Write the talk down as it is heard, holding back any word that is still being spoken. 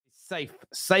Safe.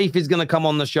 Safe is going to come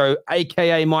on the show,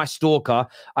 aka my stalker.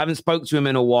 I haven't spoke to him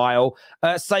in a while.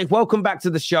 Safe, welcome back to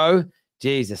the show.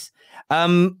 Jesus.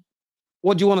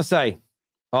 What do you want to say?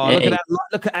 Oh, look at that.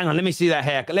 Look at, hang on, let me see that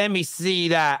haircut. Let me see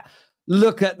that.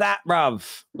 Look at that,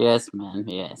 bruv. Yes, man.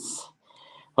 Yes.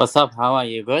 What's up? How are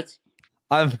you? Good?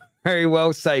 I'm very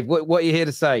well, Safe. What are you here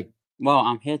to say? Well,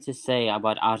 I'm here to say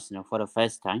about Arsenal for the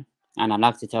first time, and I'd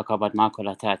like to talk about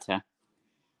Michael Arteta.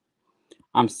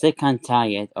 I'm sick and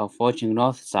tired of watching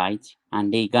Northside and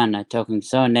Lee Gunner talking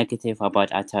so negative about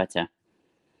Arteta.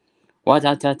 What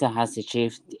Arteta has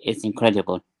achieved is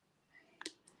incredible.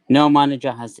 No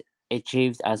manager has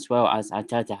achieved as well as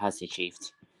Arteta has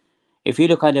achieved. If you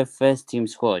look at the first team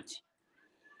squad,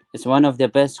 it's one of the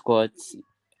best squads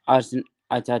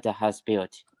Arteta has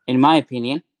built. In my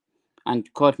opinion, and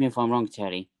quote me if I'm wrong,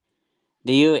 Terry,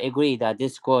 do you agree that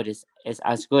this squad is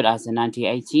as good as the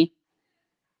 1918?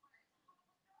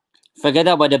 Forget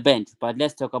about the bench, but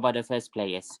let's talk about the first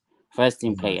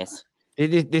team players.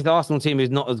 This Arsenal team is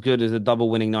not as good as a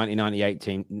double-winning 1998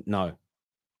 team. No.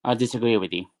 I disagree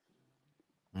with you.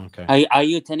 Okay. Are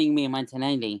you telling me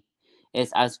Martinelli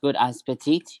is as good as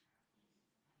Petit?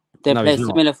 They play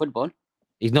similar football?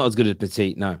 He's not as good as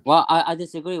Petit, no. Well, I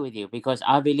disagree with you because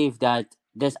I believe that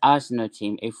this Arsenal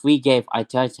team, if we gave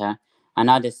Arteta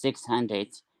another 600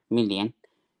 million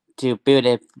to build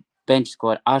a bench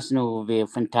squad, Arsenal will be a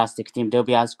fantastic team. They'll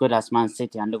be as good as Man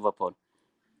City and Liverpool.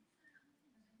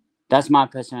 That's my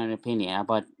personal opinion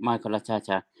about Michael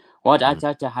Arteta. What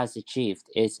Arteta has achieved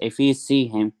is, if you see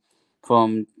him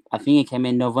from, I think he came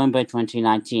in November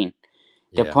 2019,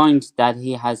 the points that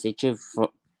he has achieved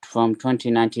from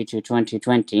 2019 to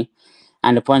 2020,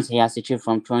 and the points he has achieved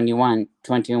from 2020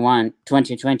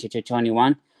 to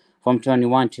 21, from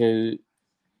 21 to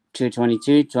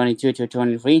 22, 22 to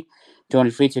 23,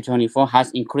 23 to 24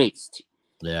 has increased.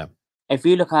 Yeah. If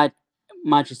you look at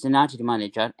Manchester United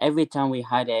manager, every time we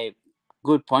had a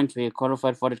good point, we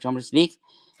qualified for the Champions League.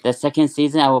 The second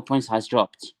season, our points has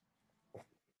dropped.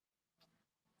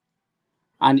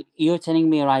 And you're telling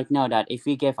me right now that if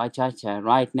we gave Arteta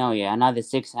right now, another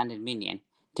 600 million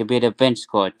to build a bench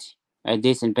squad, a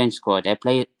decent bench squad,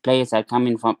 players that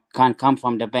can come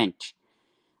from the bench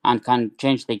and can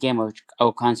change the game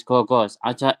or can score goals.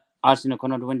 Arsenal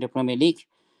cannot win the Premier League.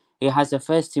 He has a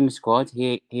first team squad.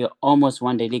 He almost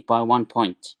won the league by 1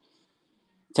 point.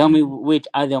 Tell me which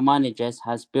other managers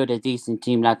has built a decent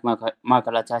team like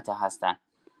Michael Arteta has done.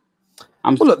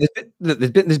 Well, look,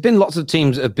 there's been lots of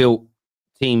teams that have built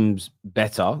teams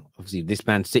better. Obviously, this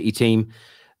Man City team,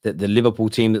 the Liverpool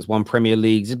team that's won Premier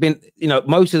Leagues. It's been,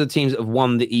 most of the teams that have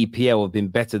won the EPL have been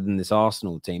better than this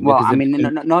Arsenal team. Well, I mean,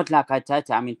 not like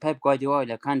Arteta. I mean, Pep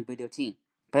Guardiola can't build a team.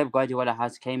 Pep Guardiola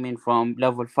has came in from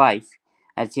level 5.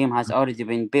 A team has already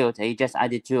been built. He just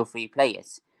added 2 or 3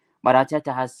 players. But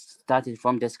Arteta has started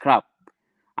from the scrap,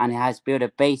 and he has built a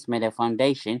base, made a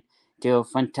foundation to a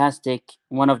fantastic,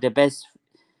 one of the best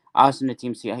Arsenal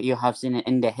teams you have seen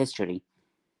in the history.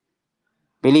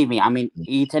 Believe me, I mean,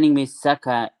 you're telling me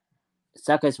Saka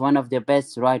is one of the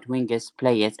best right wingers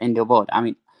players in the world. I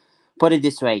mean, put it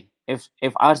this way: if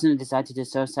Arsenal decided to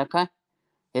sell Saka,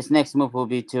 his next move will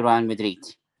be to Real Madrid.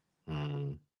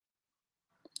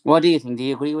 What do you think? Do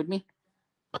you agree with me?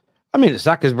 I mean,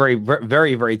 Saka's very,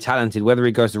 very, very talented. Whether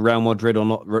he goes to Real Madrid or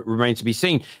not remains to be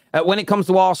seen. When it comes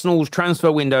to Arsenal's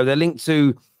transfer window, they're linked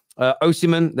to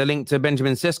Osimhen, they're linked to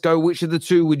Benjamin Sesko. Which of the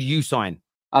two would you sign?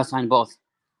 I'll sign both.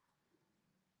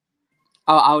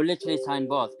 I'll literally sign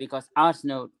both because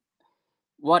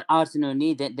what Arsenal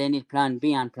need, they need plan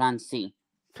B and plan C.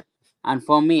 And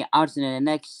for me, Arsenal in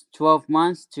the next 12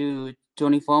 months to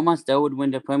 24 months, they would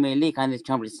win the Premier League and the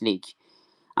Champions League.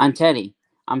 And Terry,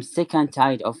 I'm sick and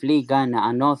tired of Lee Gunner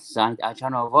and Northside are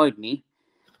trying to avoid me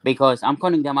because I'm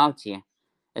calling them out here,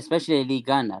 especially Lee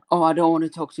Gunner. Oh, I don't want to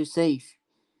talk to Safe.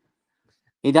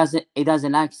 He doesn't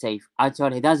like Safe. I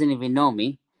thought he doesn't even know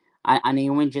me. And he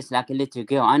went just like a little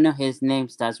girl. I know his name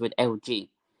starts with LG.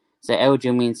 So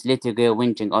LG means little girl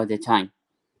whinging all the time.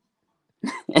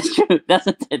 It's true,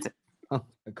 doesn't it? Oh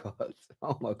my God.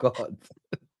 Oh my God.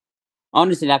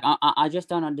 Honestly, like I just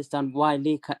don't understand why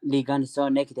Lee Gunn is so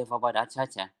negative about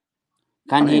Arteta.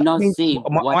 Can he not see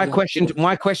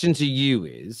my question to you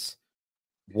is,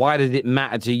 why does it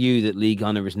matter to you that Lee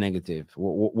Gunner is negative?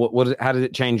 How does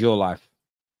it change your life?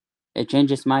 It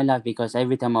changes my life because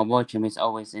every time I watch him, he's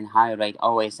always in high rate,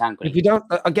 always angry. If you don't,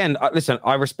 again, listen,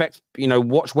 I respect,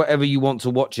 watch whatever you want to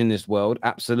watch in this world.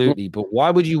 Absolutely. But why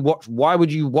would you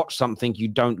watch something you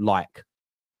don't like?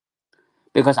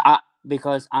 Because I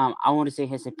want to say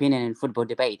his opinion in football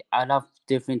debate. I love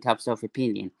different types of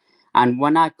opinion. And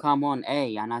when I come on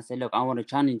and I say, look, I want to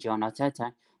challenge you on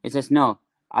Arteta, He says, no,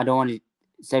 I don't want to.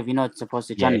 Safe, you're not supposed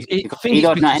to challenge I because think he it's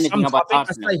don't know because anything about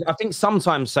Arsenal. I think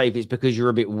sometimes, Safe, it's because you're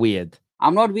a bit weird.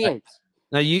 I'm not weird.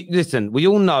 Now, you listen, we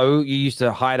all know you used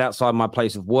to hide outside my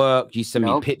place of work. You send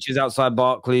me pictures outside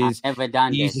Barclays. I've never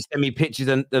done You used to send me pictures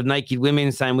of naked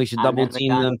women saying we should double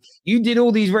team them. You did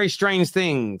all these very strange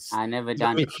things. I never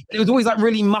done it. It was always like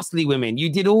really muscly women.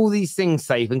 You did all these things,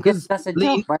 Safe. And because that's a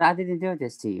joke, but I didn't do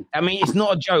this to you. I mean, it's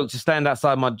not a joke to stand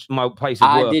outside my place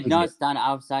of work. I did not stand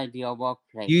outside your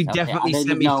workplace. You definitely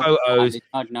sent me photos. I did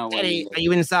not know Eddie, are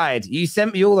you inside? You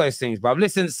sent me all those things, bro.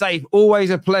 Listen, Safe, always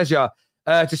a pleasure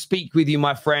to speak with you,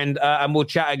 my friend, and we'll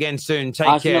chat again soon. Take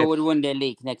care. Arsenal would win the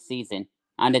league next season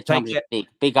and the Champions League.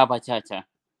 Big up Arteta.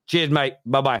 Cheers, mate.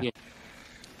 Bye-bye.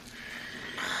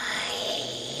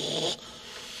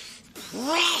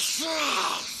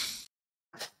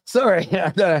 Sorry.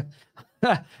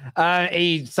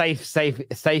 He's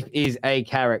Safe is a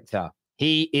character.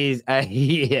 He is a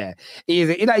He is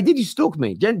a, did you stalk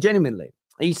me? Genuinely.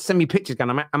 He used to send me pictures going,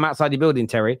 I'm outside your building,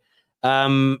 Terry.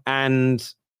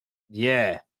 And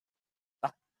yeah.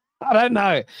 I don't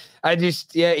know. He's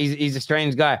a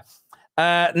strange guy.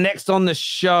 Next on the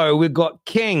show, we've got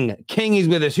King. King is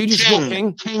with us. Who just got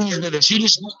King? King is with us. Who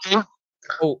just got King?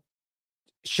 Oh,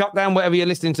 shut down whatever you're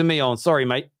listening to me on. Sorry,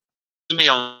 mate. Me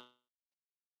on.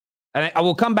 And I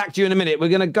will come back to you in a minute. We're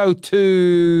going to go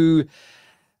to,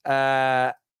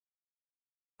 I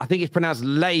think it's pronounced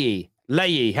Leahy.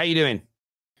 Leahy, how you doing?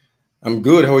 I'm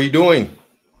good. How are you doing?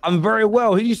 I'm very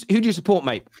well. Who do you support,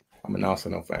 mate? I'm an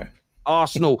Arsenal fan.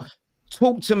 Arsenal.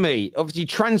 Talk to me. Obviously,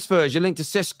 transfers. You're linked to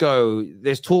Cisco.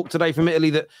 There's talk today from Italy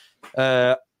that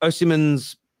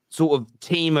Osimhen's sort of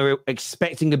team are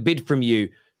expecting a bid from you.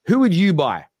 Who would you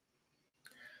buy?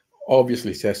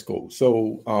 Obviously, Cisco.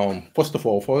 So, first of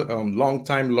all, for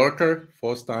long-time lurker,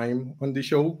 first time on the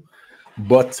show.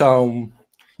 But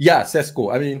yeah, Cisco.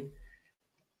 I mean,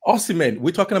 Osimhen.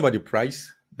 We're talking about the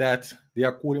price that they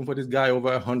are quoting for this guy,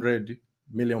 over £100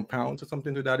 million or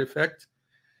something to that effect.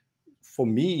 For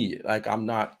me, like I'm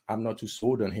not too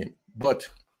sold on him. But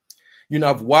you know,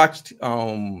 I've watched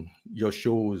your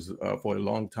shows for a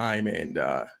long time, and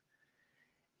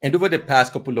over the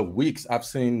past couple of weeks, I've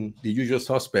seen the usual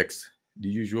suspects,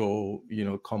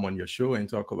 come on your show and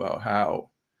talk about how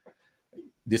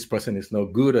this person is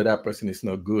not good or that person is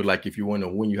not good. Like if you want to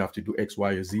win, you have to do X,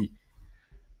 Y, or Z.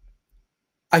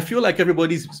 I feel like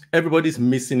everybody's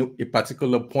missing a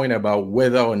particular point about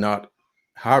whether or not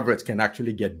Harvard can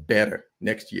actually get better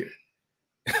next year.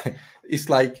 It's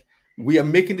like we are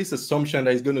making this assumption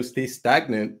that it's going to stay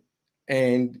stagnant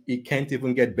and it can't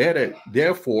even get better.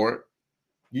 Therefore,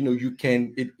 it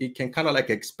can kind of like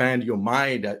expand your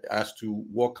mind as to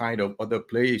what kind of other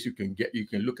players you can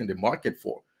look in the market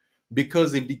for.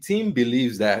 Because if the team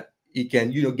believes that it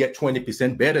can, get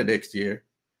 20% better next year,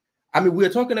 I mean, we're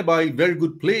talking about a very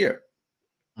good player.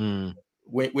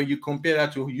 When you compare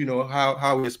that to,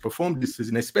 how he's performed this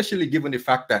season, especially given the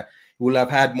fact that he will have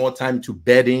had more time to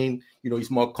bed in,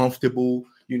 he's more comfortable,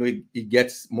 he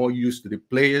gets more used to the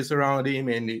players around him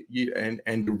and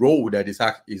the role that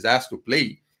is asked to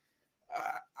play.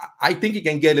 I think he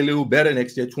can get a little better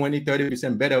next year,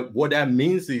 20-30% better. What that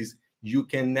means is you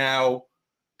can now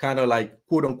kind of like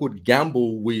quote unquote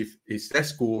gamble with a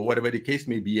Sesko or whatever the case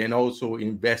may be, and also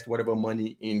invest whatever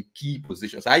money in key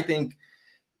positions. I think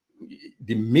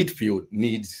the midfield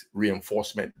needs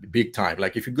reinforcement big time.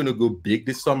 Like if you're going to go big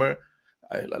this summer,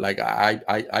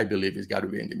 I believe it's got to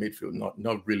be in the midfield,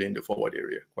 not really in the forward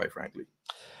area, quite frankly.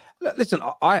 Listen,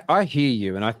 I hear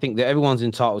you, and I think that everyone's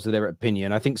entitled to their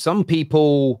opinion. I think some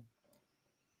people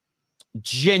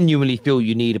genuinely feel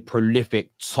you need a prolific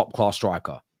top-class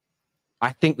striker.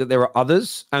 I think that there are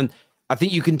others, and I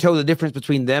think you can tell the difference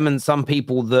between them and some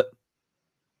people that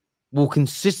will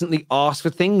consistently ask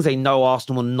for things they know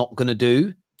Arsenal are not going to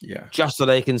do, just so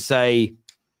they can say,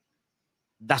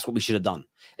 that's what we should have done.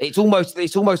 It's almost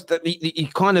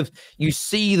that you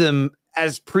see them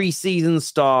as pre-season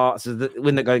starts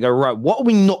when they go, right, what are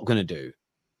we not going to do?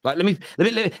 Like,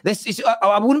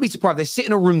 I wouldn't be surprised if they sit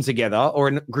in a room together or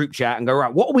in a group chat and go,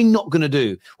 right, what are we not going to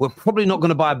do? We're probably not going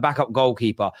to buy a backup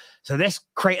goalkeeper. So let's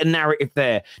create a narrative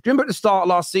there. Do you remember at the start of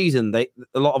last season, a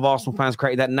lot of Arsenal fans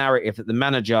created that narrative that the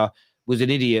manager was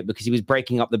an idiot because he was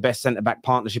breaking up the best centre-back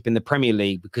partnership in the Premier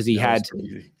League because he had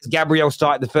Gabriel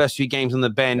started the first few games on the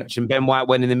bench and Ben White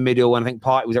went in the middle and I think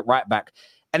Partey was at right back.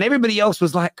 And everybody else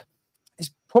was like, it's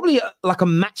probably like a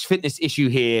match fitness issue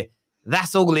here.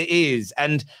 That's all it is.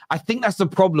 And I think that's the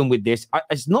problem with this.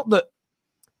 It's not that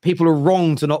people are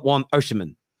wrong to not want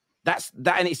Osimhen.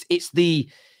 And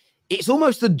it's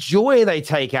almost the joy they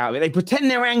take out of it. They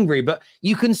pretend they're angry, but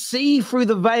you can see through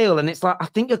the veil, and it's like, I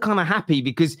think you're kind of happy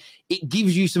because it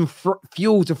gives you some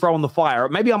fuel to throw on the fire.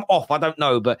 Maybe I'm off, I don't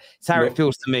know, but it's how it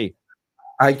feels to me.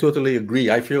 I totally agree.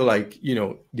 I feel like, you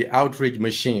know, the outrage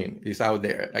machine is out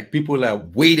there. Like people are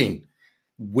waiting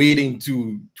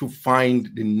to find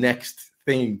the next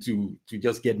thing to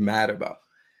just get mad about.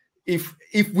 If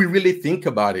we really think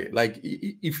about it, like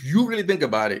if you really think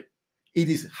about it, it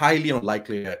is highly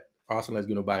unlikely that Arsenal is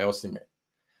going to buy Osimhen.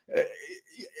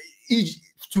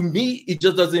 To me, it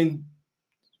just doesn't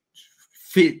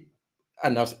fit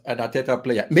an Arteta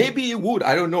player. Maybe it would,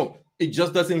 I don't know. It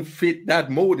just doesn't fit that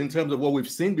mold in terms of what we've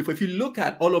seen before. If you look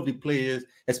at all of the players,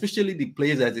 especially the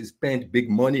players that they spent big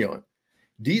money on,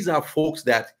 these are folks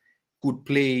that could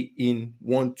play in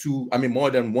more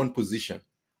than one position.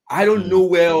 I don't know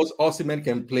where else Osimhen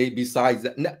can play besides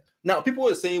that. Now, people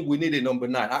are saying we need a number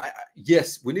 9.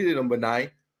 Yes, we need a number 9,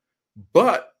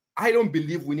 but I don't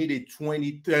believe we need a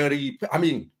 20, 30. I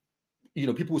mean, you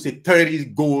know, people say 30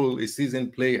 goal a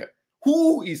season player.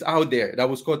 Who is out there that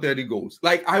will score 30 goals?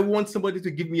 Like, I want somebody to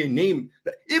give me a name.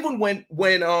 Even when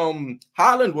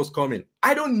Haaland was coming,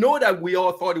 I don't know that we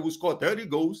all thought he would score 30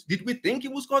 goals. Did we think he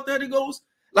would score 30 goals?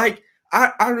 Like,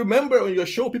 I remember on your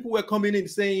show, people were coming in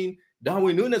saying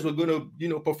Darwin Núñez was going to, you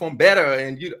know, perform better.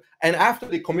 And after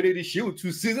the Community Shield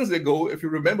 2 seasons ago, if you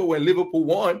remember when Liverpool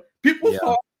won, people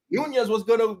thought Núñez was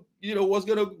going to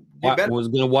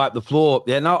wipe the floor.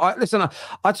 Yeah, no, listen,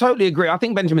 I totally agree. I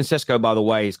think Benjamin Sesko, by the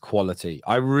way, is quality.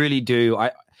 I really do.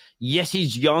 Yes,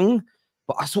 he's young,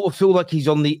 but I sort of feel like he's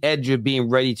on the edge of being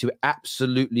ready to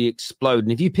absolutely explode.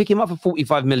 And if you pick him up for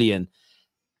 45 million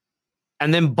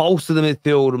and then bolster the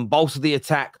midfield and bolster the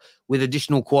attack with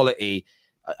additional quality,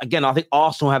 again, I think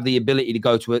Arsenal have the ability to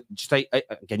go to it.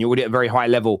 Again, you're already at a very high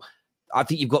level. I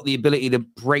think you've got the ability to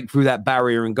break through that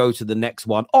barrier and go to the next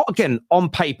one. Again, on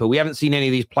paper, we haven't seen any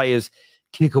of these players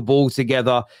kick a ball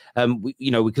together. We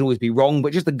can always be wrong,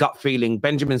 but just the gut feeling.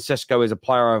 Benjamin Sesko is a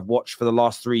player I've watched for the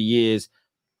last 3 years.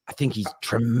 I think he's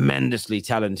tremendously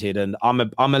talented, and I'm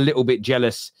a little bit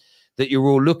jealous that you're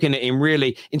all looking at him.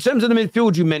 Really, in terms of the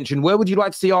midfield you mentioned, who would you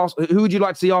like to see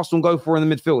Arsenal go for in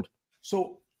the midfield?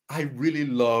 So I really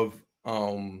love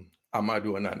Amadou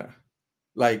Onana.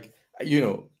 Like, you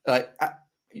know,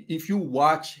 if you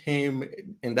watch him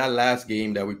in that last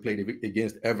game that we played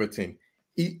against Everton,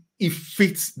 he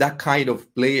fits that kind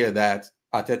of player that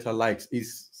Arteta likes.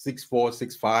 He's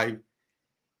 6'4", 6'5".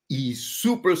 He's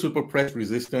super, super press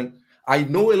resistant. I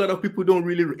know a lot of people don't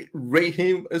really rate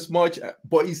him as much,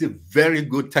 but he's a very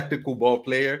good technical ball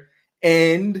player.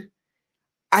 And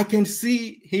I can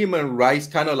see him and Rice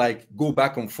kind of like go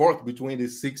back and forth between the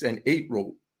 6 and 8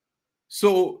 role.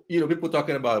 So, you know, people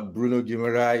talking about Bruno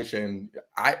Guimaraes, and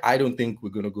I don't think we're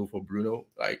going to go for Bruno.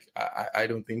 Like, I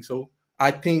don't think so.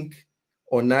 I think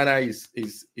Onana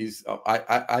is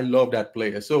I love that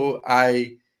player. So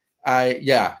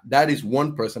yeah, that is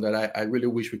one person that I really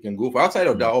wish we can go for. Outside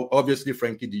of that, obviously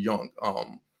Frankie de Jong.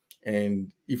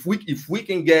 And if we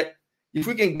can get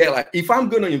like, if I'm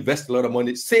going to invest a lot of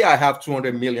money, say I have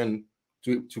 200 million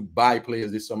to buy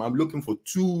players this summer, I'm looking for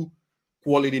 2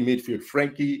 quality midfield,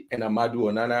 Frankie and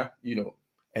Amadou Onana, you know,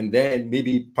 and then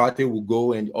maybe Partey will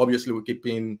go, and obviously we're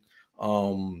keeping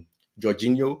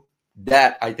Jorginho.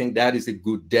 That, I think that is a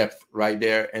good depth right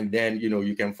there. And then, you know,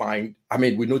 you can find, I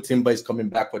mean, we know Timber is coming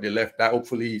back for the left. That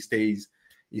hopefully he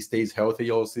stays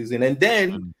healthy all season. And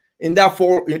then in that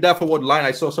forward line,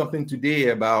 I saw something today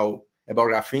about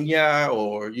Rafinha,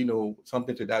 or, you know,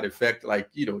 something to that effect. Like,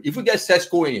 you know, if we get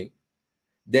Sesko in,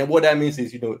 then what that means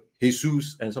is, you know,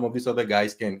 Jesus and some of these other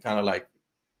guys can kind of like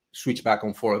switch back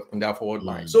and forth in that forward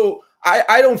line. So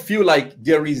I don't feel like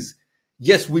there is,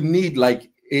 yes, we need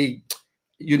like a,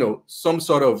 you know, some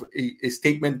sort of a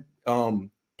statement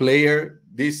player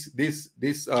this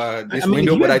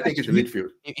window, but I think it's a midfield.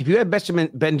 If you had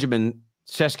Benjamin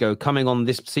Sesko coming on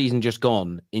this season just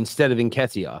gone instead of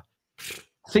Nketiah,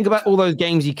 think about all those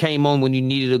games he came on when you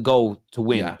needed a goal to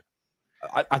win. Yeah.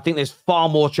 I think there's far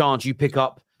more chance you pick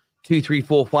up 2, 3,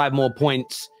 4, 5 more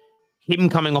points, him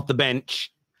coming off the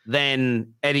bench,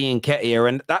 than Eddie Nketiah.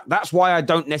 And that's why I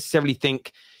don't necessarily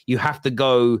think you have to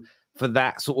go for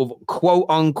that sort of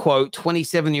quote-unquote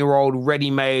 27-year-old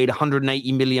ready-made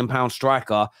 £180 million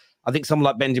striker. I think someone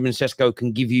like Benjamin Sesko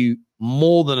can give you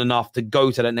more than enough to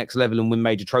go to that next level and win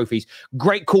major trophies.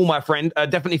 Great call, my friend.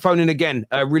 Definitely phone in again.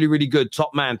 Really, really good.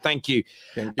 Top man. Thank you.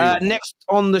 Thank you. Next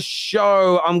on the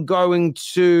show, I'm going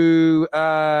to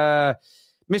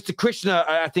Mr. Krishna.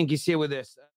 I think he's here with us.